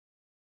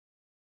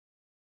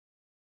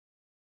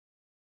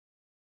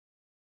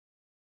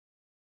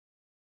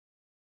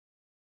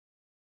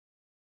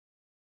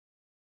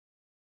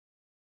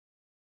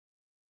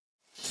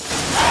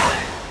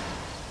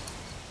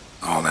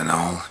All in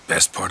all,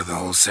 best part of the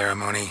whole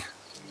ceremony?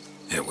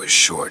 It was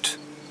short.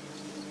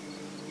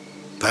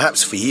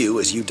 Perhaps for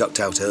you, as you ducked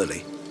out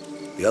early.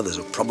 The others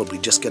are probably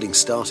just getting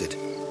started.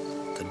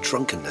 The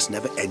drunkenness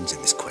never ends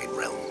in this quaint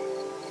realm.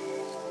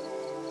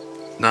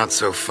 Not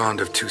so fond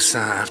of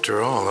Toussaint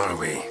after all, are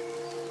we?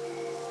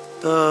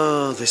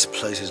 Ah, this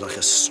place is like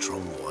a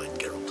strong wine,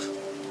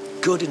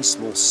 Geralt. Good in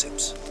small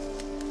sips.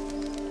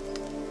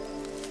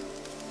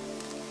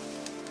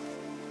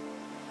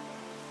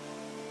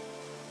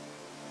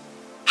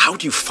 How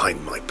do you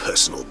find my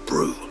personal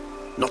brew?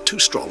 Not too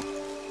strong?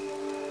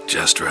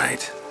 Just right.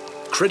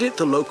 Credit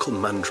the local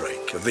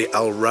mandrake of the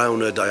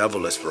Alrauna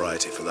diavolis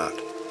variety for that.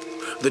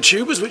 The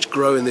tubers which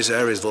grow in this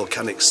area's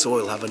volcanic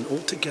soil have an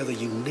altogether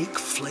unique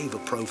flavour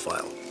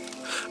profile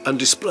and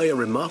display a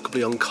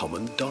remarkably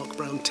uncommon dark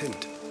brown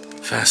tint.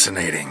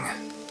 Fascinating.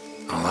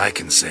 All I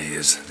can say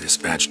is this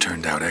batch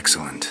turned out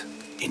excellent.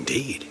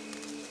 Indeed.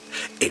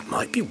 It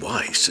might be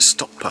wise to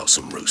stockpile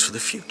some roots for the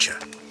future.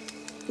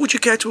 Would you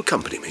care to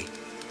accompany me?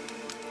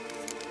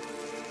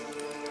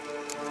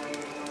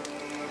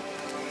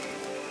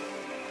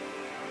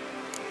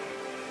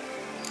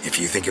 If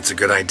you think it's a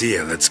good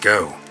idea, let's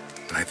go.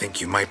 But I think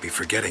you might be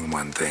forgetting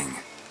one thing.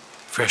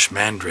 Fresh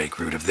mandrake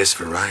root of this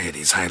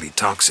variety is highly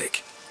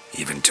toxic,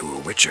 even to a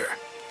witcher.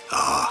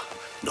 Ah,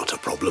 not a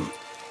problem.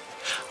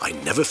 I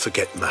never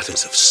forget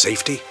matters of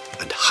safety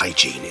and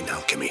hygiene in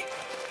alchemy.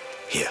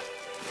 Here,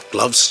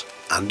 gloves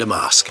and a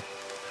mask.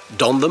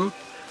 Don them,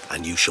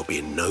 and you shall be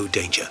in no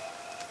danger.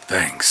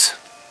 Thanks.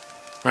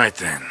 Right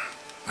then,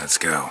 let's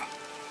go.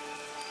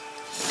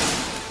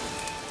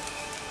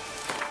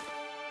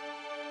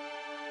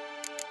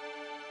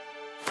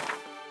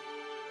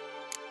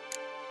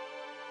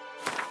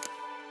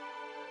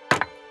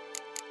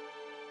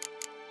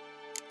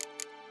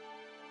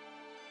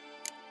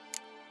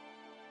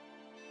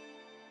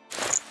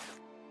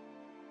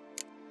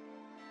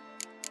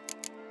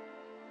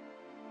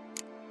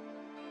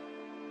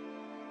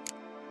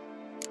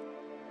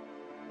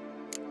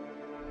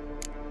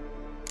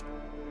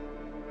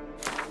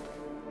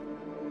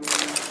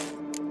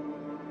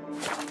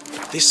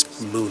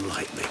 This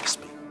moonlight makes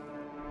me.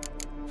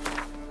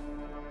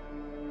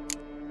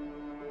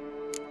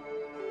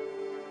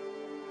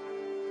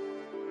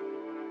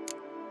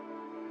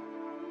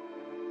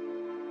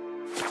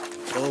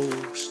 Oh,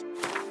 so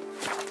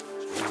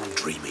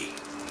dreamy.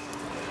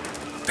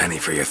 Penny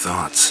for your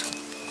thoughts.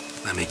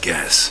 Let me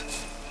guess.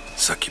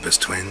 Succubus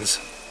twins?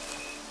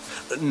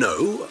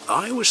 No,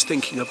 I was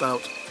thinking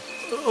about,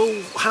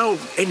 how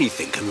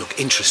anything can look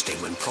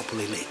interesting when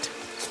properly lit.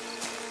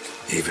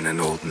 Even an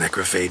old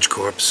necrophage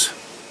corpse?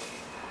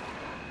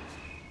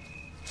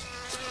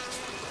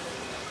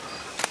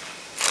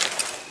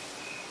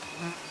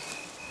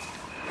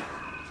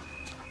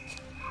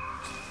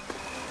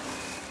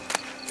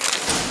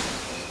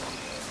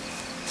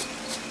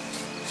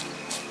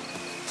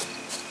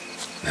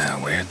 Now,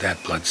 where'd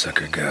that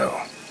bloodsucker go?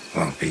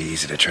 Won't be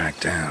easy to track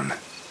down.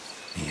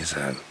 He is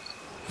a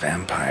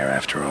vampire,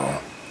 after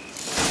all.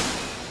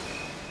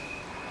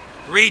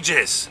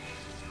 Regis!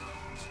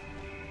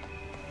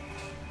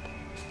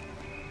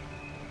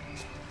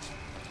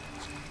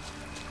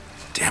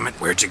 Damn it,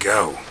 where'd you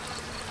go?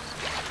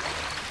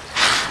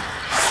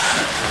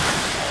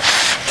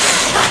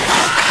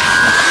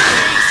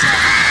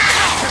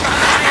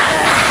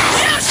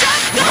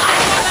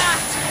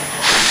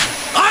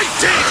 I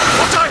did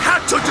what I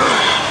had to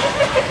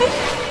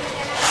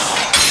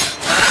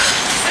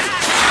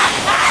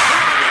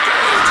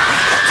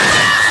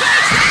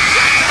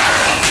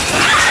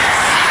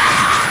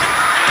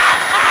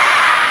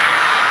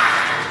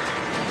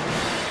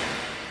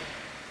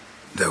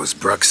do! Those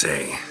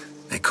Bruxae,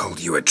 they called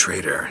you a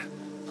traitor.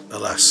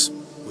 Alas,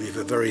 we've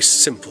a very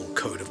simple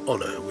code of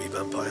honor, we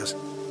vampires.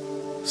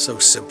 So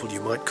simple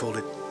you might call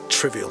it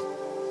trivial.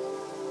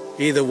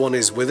 Either one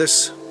is with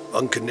us,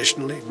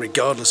 unconditionally,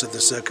 regardless of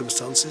the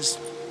circumstances,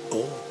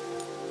 or...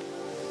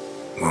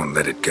 Won't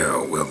let it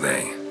go, will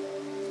they?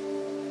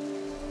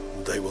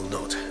 They will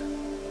not.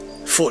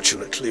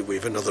 Fortunately,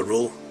 we've another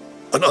rule,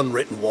 an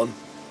unwritten one,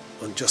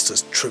 and just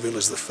as trivial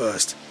as the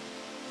first.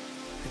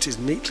 It is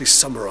neatly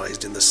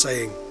summarized in the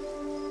saying,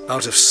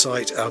 out of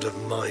sight, out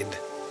of mind.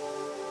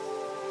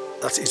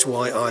 That is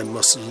why I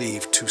must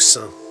leave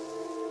Toussaint.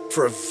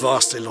 For a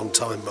vastly long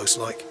time, most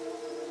like.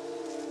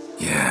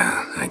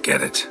 Yeah, I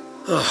get it.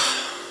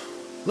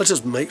 Let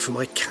us make for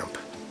my camp.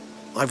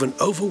 I've an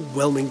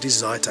overwhelming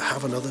desire to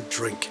have another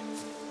drink.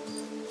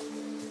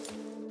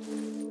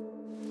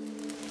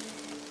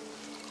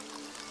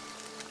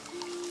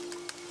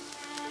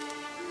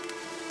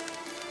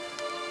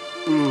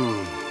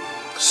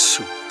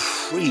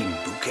 Supreme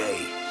bouquet.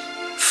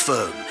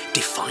 Firm,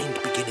 defined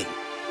beginning,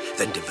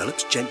 then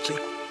develops gently,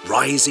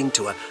 rising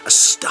to a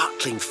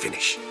startling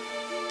finish.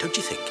 Don't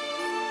you think?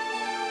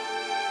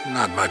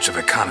 Not much of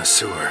a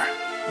connoisseur.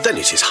 Then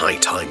it is high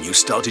time you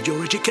started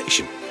your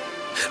education.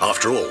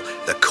 After all,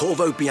 the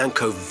Corvo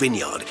Bianco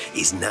vineyard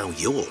is now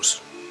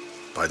yours.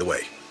 By the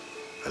way,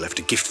 I left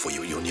a gift for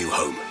you at your new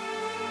home,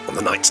 on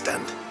the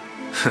nightstand.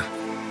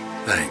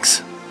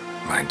 Thanks.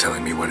 Mind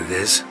telling me what it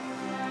is?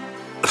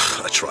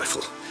 A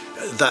trifle.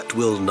 That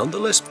will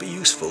nonetheless be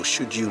useful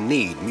should you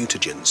need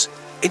mutagens.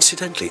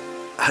 Incidentally,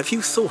 have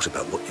you thought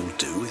about what you'll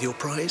do with your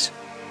prize?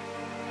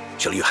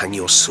 Shall you hang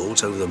your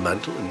swords over the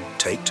mantle and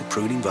take to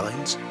pruning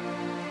vines?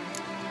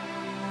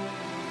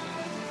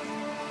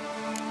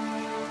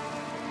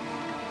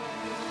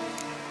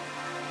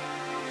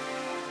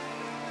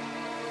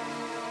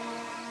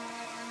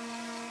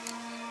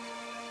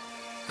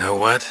 Know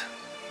what?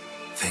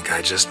 Think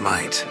I just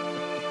might.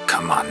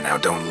 Come on now,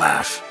 don't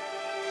laugh.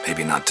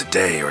 Maybe not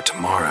today or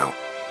tomorrow.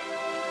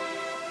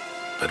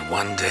 But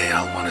one day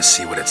I'll want to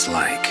see what it's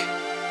like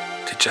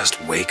to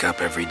just wake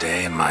up every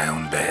day in my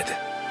own bed.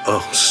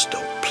 Oh,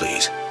 stop,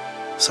 please.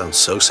 Sounds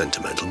so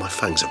sentimental, my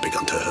fangs have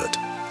begun to hurt.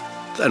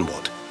 Then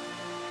what?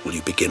 Will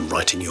you begin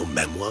writing your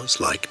memoirs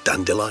like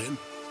Dandelion?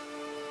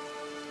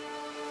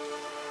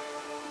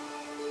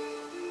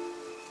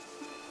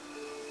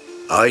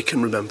 I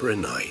can remember a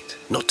night,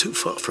 not too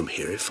far from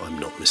here if I'm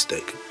not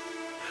mistaken.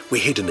 We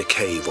hid in a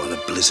cave while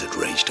a blizzard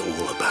raged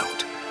all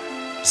about.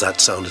 Does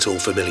that sound at all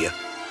familiar?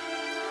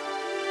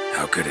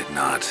 How could it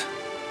not?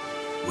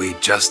 We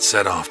just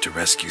set off to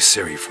rescue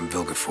Ciri from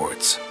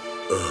Vilgefortz.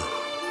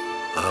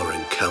 Oh, our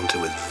encounter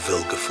with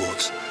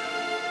Vilgefortz.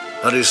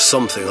 That is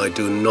something I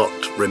do not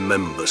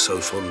remember so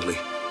fondly.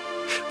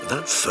 But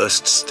that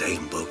first stay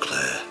in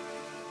Beauclair,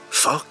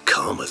 far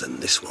calmer than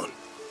this one.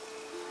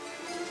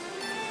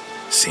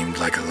 Seemed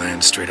like a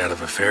land straight out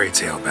of a fairy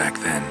tale back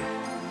then.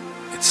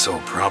 Its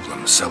sole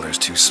problem, cellars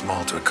too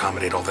small to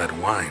accommodate all that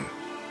wine.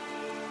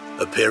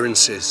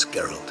 Appearances,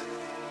 Geralt.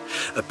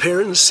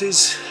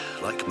 Appearances,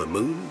 like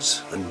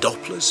Mamoons and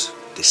Dopplers,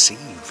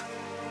 deceive.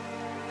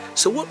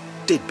 So what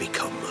did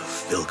become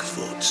of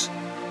Vilgefortz?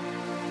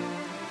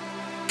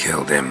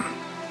 Killed him.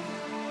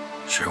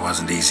 Sure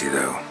wasn't easy,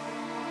 though.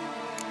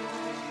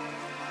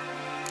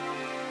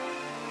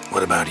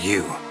 What about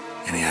you?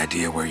 Any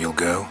idea where you'll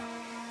go?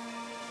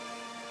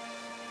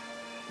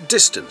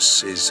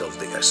 Distance is of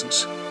the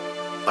essence.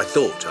 I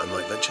thought I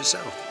might venture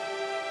south.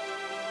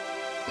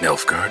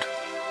 Nilfgaard?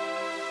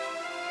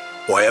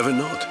 Why ever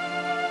not?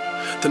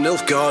 The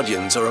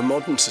Nilfgaardians are a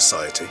modern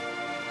society.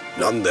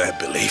 None there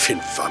believe in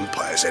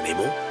vampires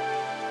anymore.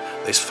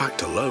 This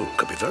fact alone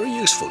could be very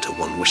useful to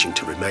one wishing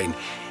to remain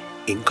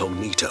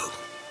incognito.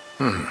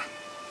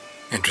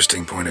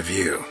 Interesting point of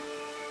view.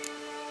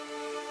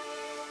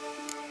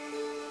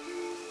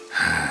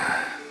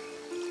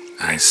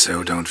 I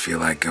so don't feel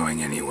like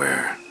going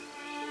anywhere.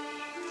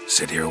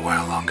 Sit here a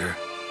while longer?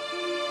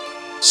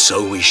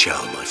 So we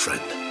shall, my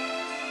friend.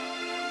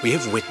 We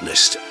have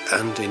witnessed,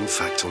 and in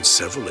fact on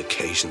several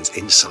occasions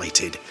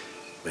incited,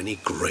 many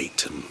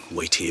great and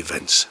weighty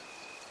events.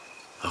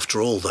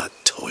 After all that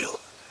toil,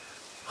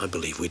 I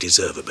believe we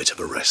deserve a bit of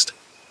a rest.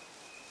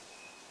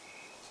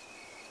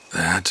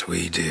 That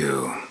we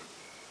do.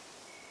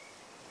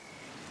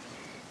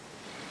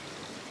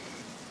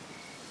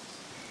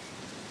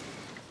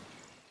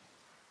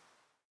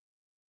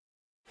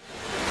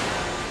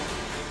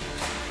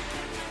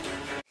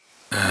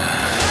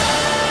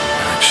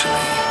 Actually,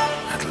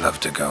 I'd love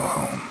to go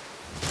home.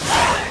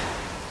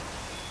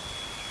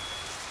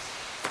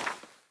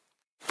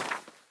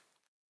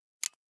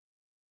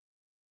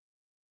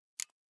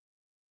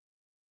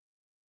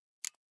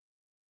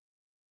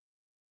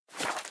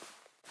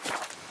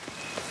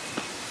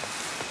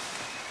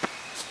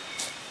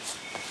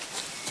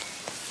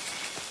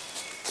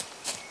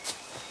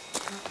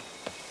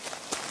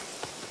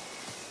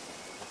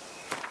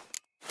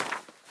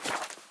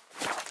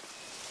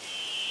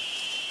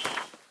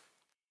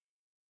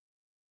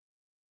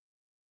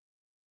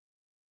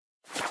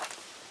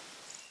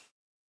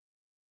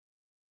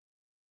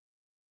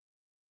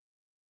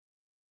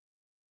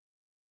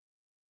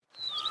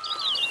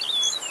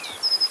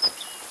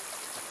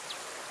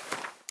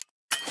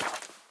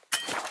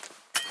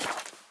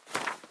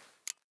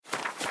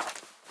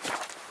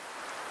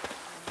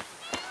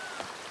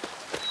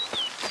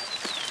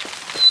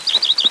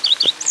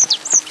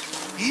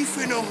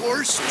 Even a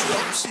horse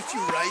drops if you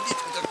ride it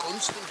at a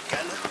constant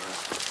gallop.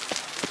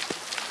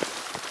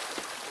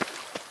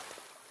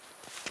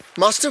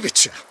 Master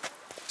Witcher,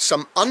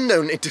 some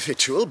unknown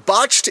individual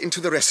barged into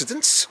the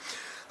residence.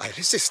 I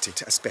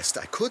resisted as best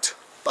I could,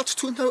 but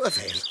to no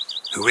avail.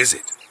 Who is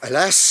it?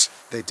 Alas,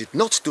 they did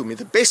not do me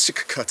the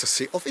basic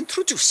courtesy of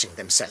introducing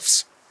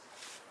themselves.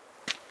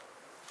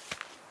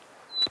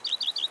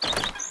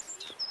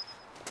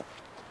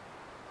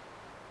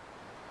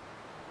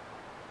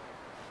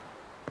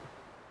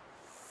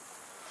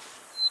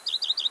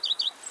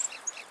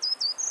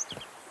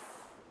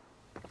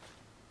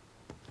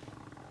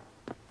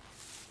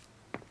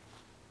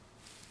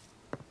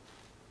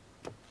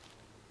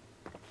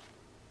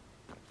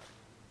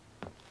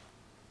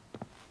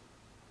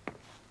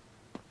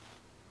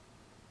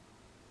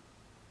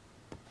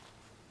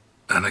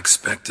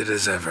 Unexpected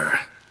as ever.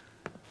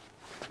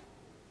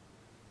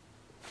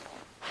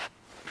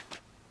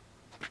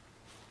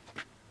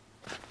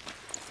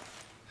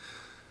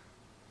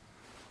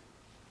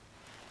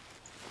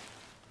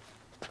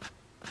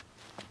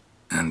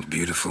 And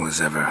beautiful as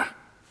ever.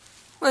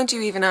 Won't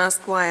you even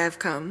ask why I've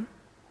come?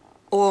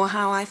 Or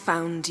how I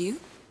found you?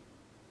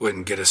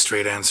 Wouldn't get a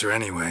straight answer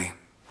anyway.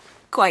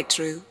 Quite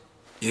true.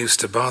 Used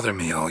to bother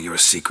me, all your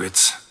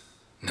secrets.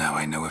 Now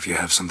I know if you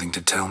have something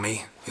to tell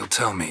me, you'll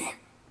tell me.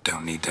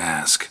 Don't need to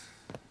ask.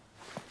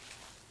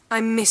 I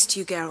missed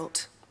you,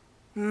 Geralt.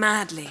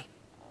 Madly.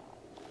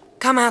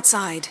 Come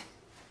outside.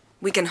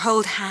 We can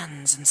hold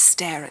hands and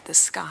stare at the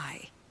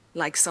sky,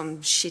 like some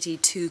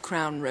shitty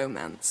two-crown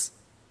romance.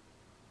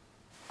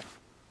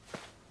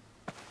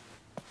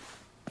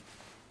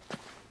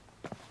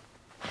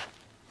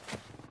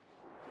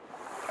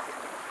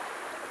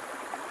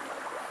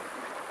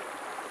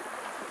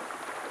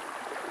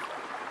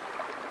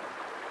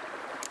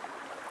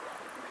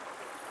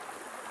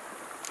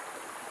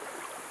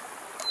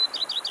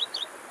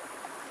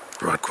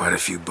 Brought quite a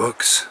few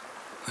books.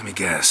 Let me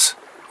guess.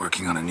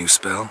 Working on a new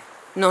spell?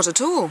 Not at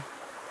all.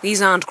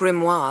 These aren't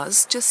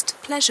grimoires, just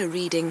pleasure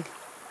reading.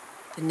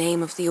 The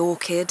Name of the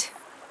Orchid.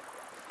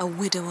 A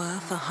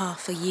widower for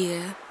half a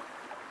year.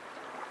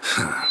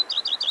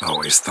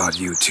 Always thought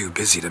you too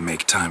busy to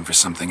make time for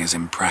something as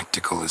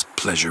impractical as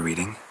pleasure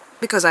reading.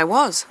 Because I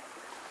was.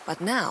 But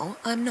now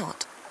I'm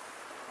not.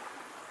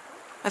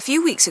 A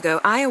few weeks ago,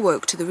 I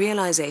awoke to the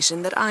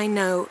realization that I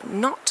know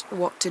not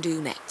what to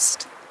do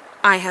next.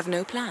 I have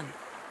no plan.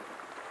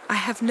 I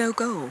have no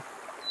goal.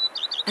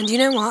 And you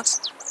know what?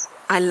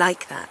 I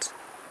like that.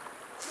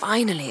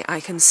 Finally,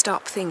 I can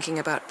stop thinking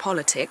about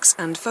politics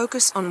and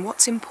focus on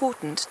what's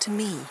important to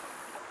me.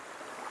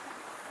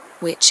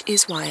 Which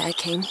is why I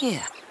came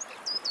here.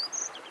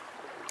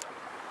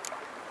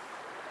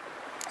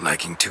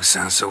 Liking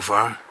Toussaint so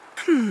far?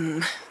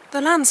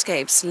 The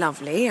landscape's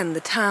lovely and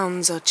the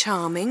towns are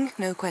charming,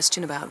 no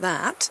question about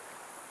that.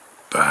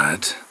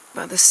 But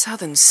the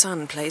southern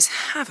sun plays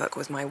havoc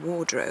with my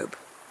wardrobe.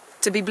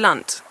 To be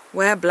blunt,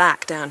 wear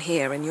black down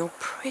here and you're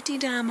pretty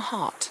damn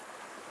hot.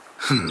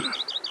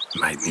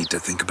 might need to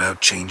think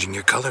about changing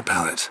your color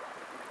palette.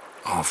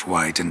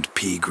 Off-white and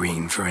pea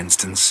green, for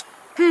instance.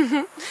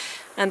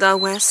 And I'll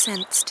wear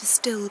scents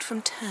distilled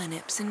from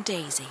turnips and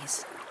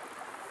daisies.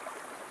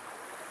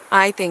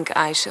 I think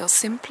I shall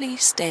simply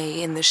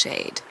stay in the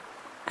shade,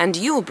 and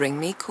you'll bring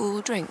me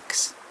cool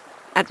drinks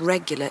at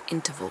regular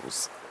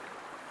intervals.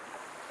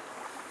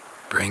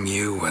 Bring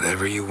you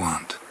whatever you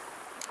want.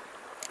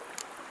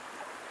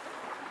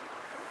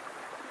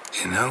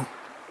 You know,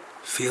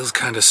 feels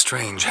kinda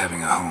strange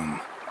having a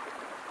home.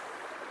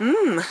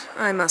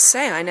 I must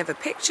say I never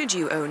pictured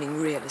you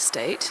owning real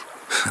estate.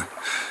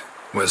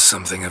 Was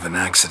something of an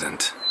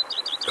accident,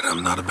 but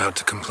I'm not about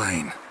to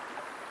complain.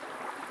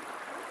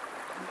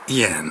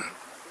 Yen,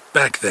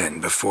 back then,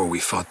 before we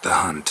fought the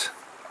hunt,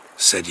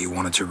 said you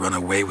wanted to run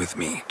away with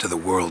me to the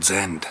world's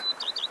end.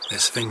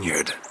 This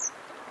vineyard.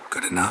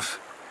 Good enough?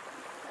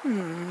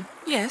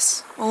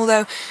 Yes,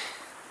 although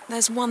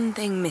there's one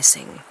thing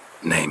missing.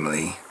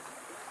 Namely?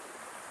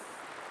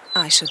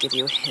 I shall give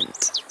you a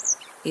hint.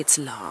 It's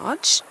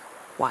large,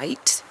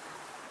 white,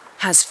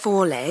 has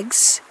 4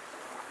 legs,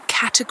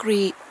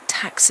 category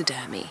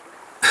taxidermy.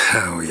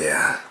 Oh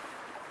yeah,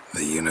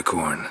 the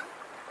unicorn.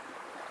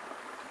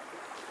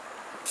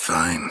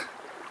 Fine.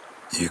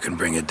 You can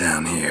bring it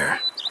down here.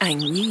 I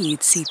knew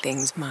you'd see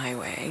things my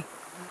way.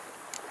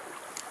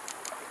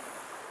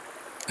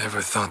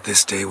 Ever thought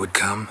this day would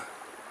come?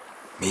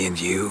 Me and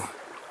you,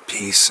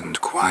 peace and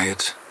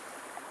quiet,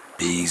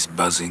 bees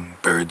buzzing,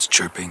 birds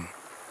chirping.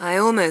 I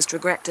almost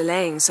regret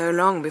delaying so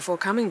long before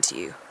coming to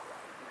you.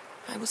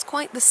 I was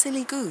quite the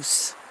silly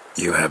goose.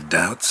 You have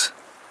doubts?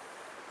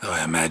 Though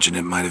I imagine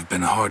it might have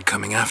been hard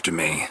coming after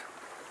me.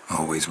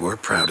 Always were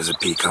proud as a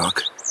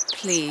peacock.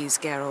 Please,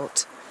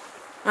 Geralt.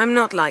 I'm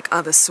not like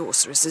other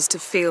sorceresses to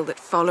feel that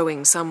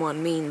following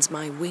someone means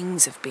my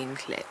wings have been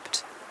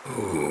clipped.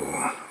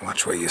 Ooh,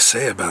 watch what you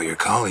say about your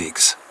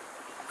colleagues.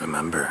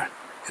 Remember,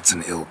 it's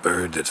an ill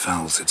bird that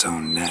fouls its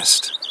own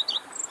nest.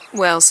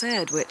 Well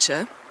said,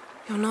 Witcher.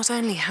 You're not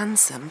only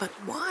handsome, but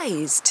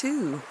wise,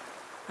 too.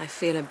 I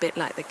feel a bit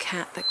like the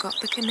cat that got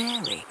the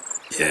canary.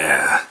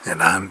 Yeah,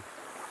 and I'm...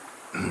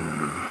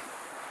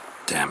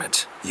 Damn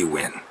it, you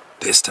win.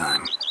 This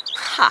time.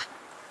 Ha!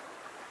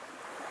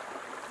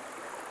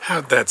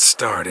 How'd that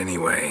start,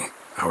 anyway?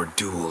 Our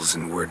duels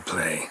and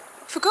wordplay.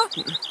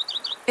 Forgotten.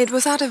 It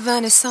was at a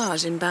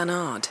vernissage in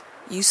Banard.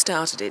 You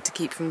started it to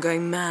keep from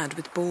going mad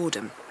with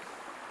boredom.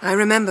 I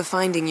remember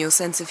finding your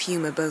sense of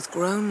humor both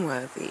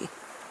groan-worthy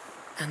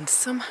and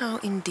somehow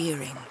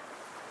endearing.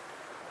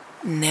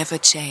 Never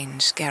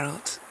change,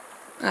 Geralt.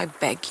 I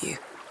beg you.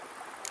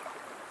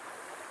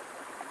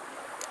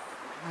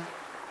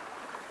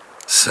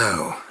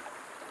 So,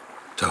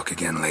 talk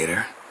again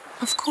later?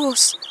 Of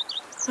course.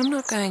 I'm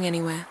not going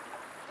anywhere.